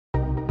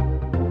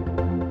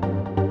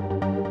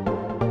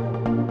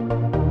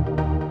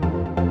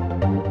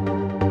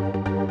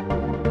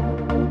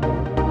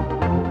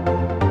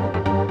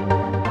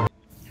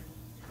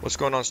What's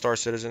going on, Star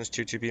Citizens?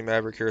 22B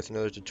Maverick here with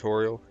another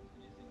tutorial.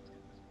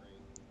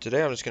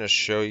 Today I'm just going to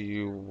show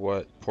you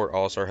what Port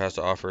Olisar has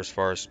to offer as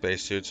far as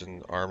spacesuits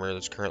and armor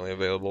that's currently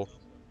available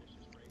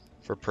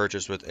for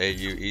purchase with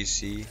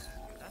AUEC.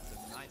 That's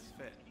a nice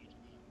fit.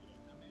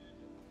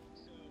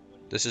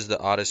 This is the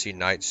Odyssey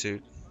Night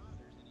Suit.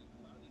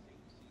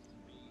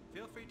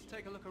 Feel free to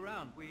take a look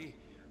around. We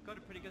got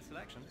a pretty good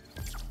selection.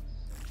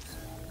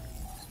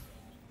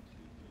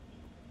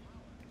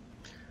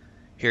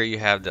 Here you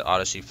have the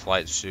Odyssey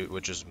Flight Suit,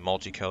 which is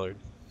multicolored.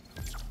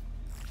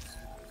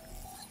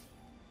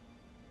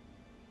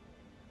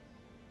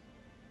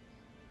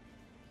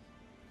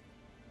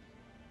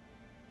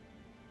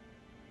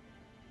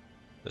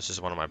 This is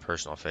one of my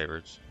personal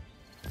favorites.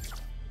 Feel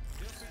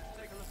free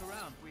to take a look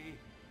around. We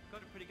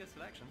got a pretty good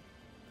selection.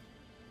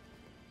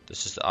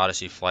 This is the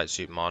Odyssey Flight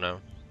Suit Mono.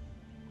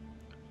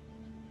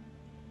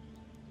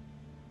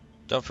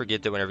 Don't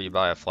forget that whenever you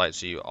buy a flight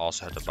suit, you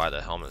also have to buy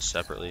the helmet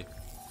separately.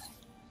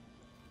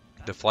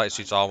 The flight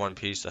suit's all one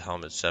piece, the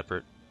helmet's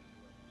separate.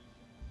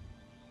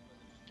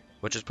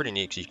 Which is pretty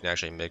neat because you can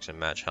actually mix and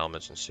match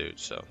helmets and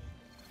suits, so.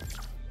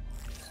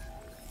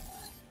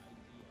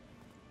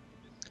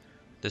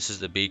 This is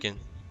the beacon.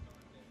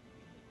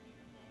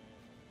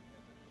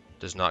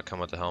 Does not come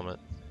with the helmet.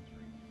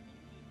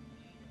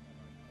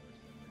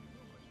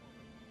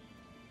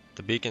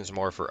 The beacon's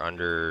more for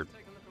under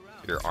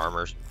your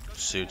armor,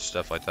 suits,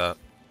 stuff like that.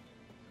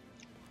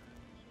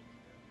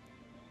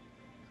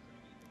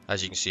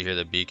 As you can see here,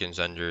 the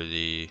beacon's under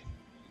the,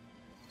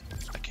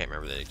 I can't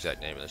remember the exact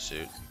name of the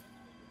suit.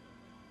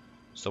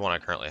 It's the one I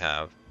currently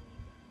have.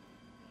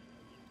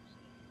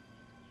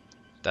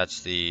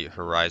 That's the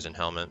Horizon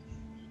helmet.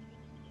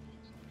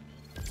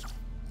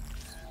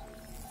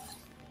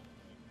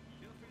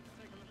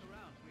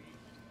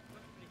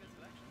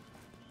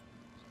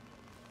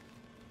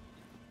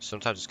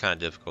 Sometimes it's kind of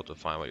difficult to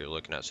find what you're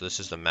looking at. So this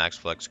is the Max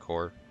Flex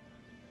core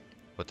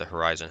with the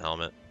Horizon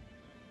helmet.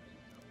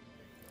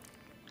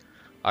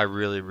 I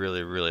really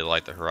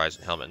like the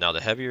Horizon helmet. Now,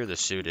 the heavier the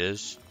suit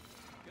is,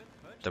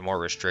 the more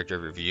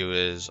restrictive your view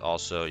is.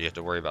 Also, you have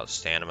to worry about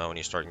stamina when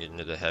you start getting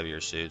into the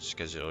heavier suits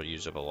because it'll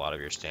use up a lot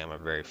of your stamina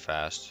very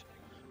fast.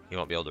 You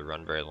won't be able to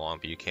run very long,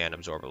 but you can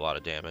absorb a lot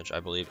of damage. I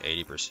believe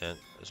 80%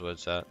 is what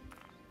it's at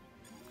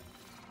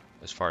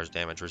as far as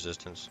damage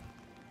resistance.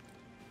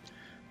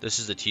 This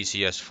is the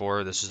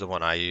TCS-4. This is the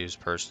one I use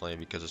personally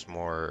because it's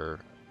more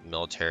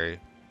military.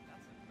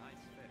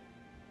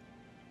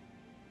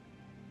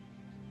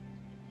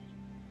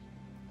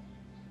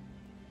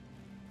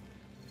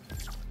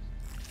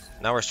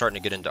 Now we're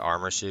starting to get into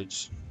armor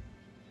suits.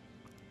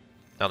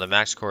 Now the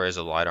Max Core is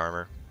a light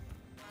armor.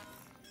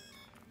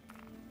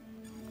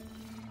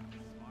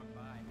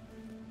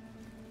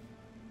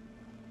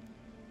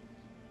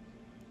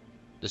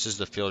 This is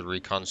the Field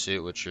Recon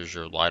suit, which is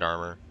your light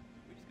armor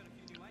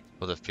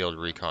with a Field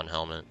Recon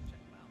helmet.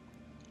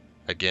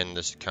 Again,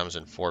 this comes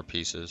in 4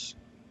 pieces.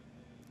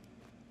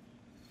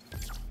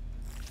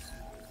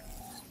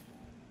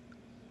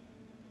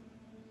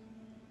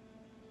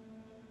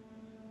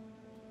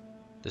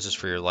 This is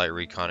for your light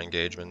recon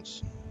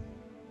engagements.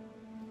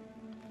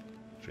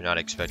 If you're not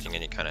expecting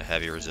any kind of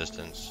heavy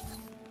resistance.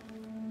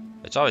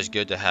 It's always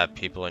good to have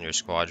people in your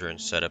squadron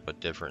set up with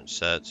different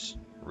sets.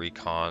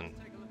 Recon,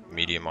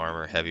 medium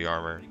armor, heavy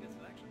armor.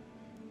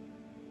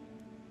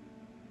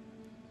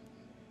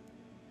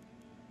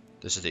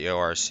 This is the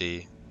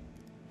ORC.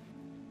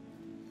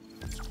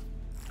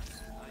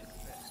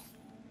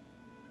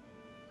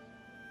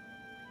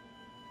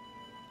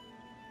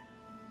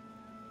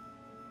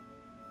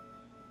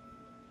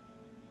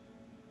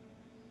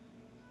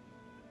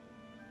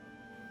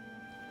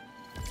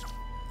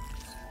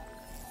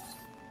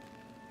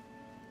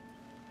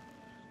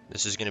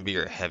 This is going to be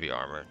your heavy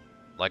armor.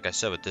 Like I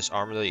said, with this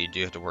armor though, you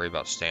do have to worry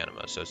about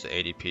stamina. So it's the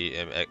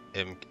ADP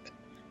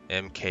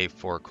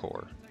MK4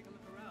 core.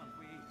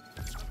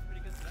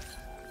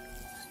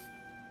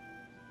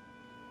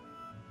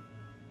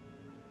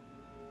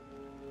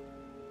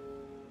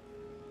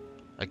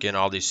 Again,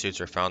 all these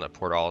suits are found at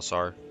Port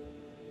Olisar.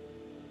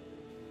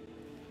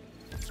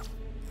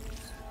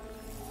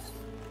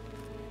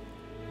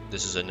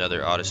 This is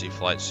another Odyssey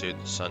flight suit,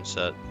 the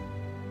Sunset.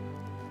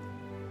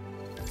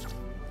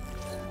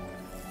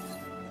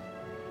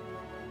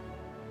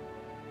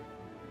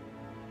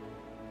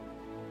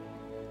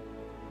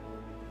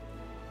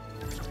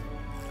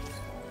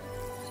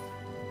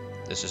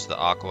 This is the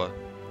Aqua.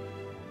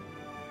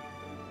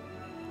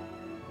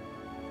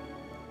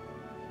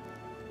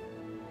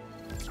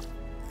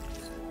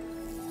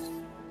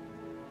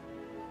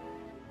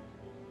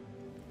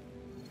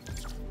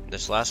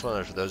 This last one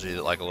is for those of you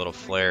that like a little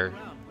flair.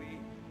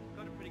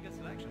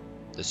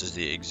 This is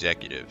the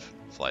Executive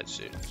flight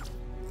suit.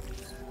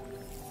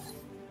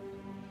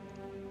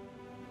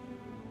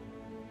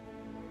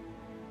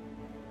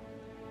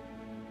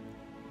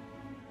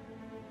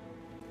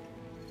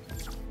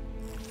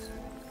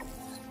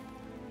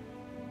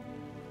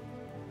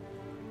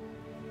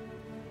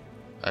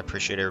 I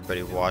appreciate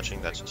everybody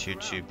watching. That's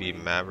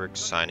 22B Maverick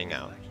signing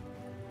out.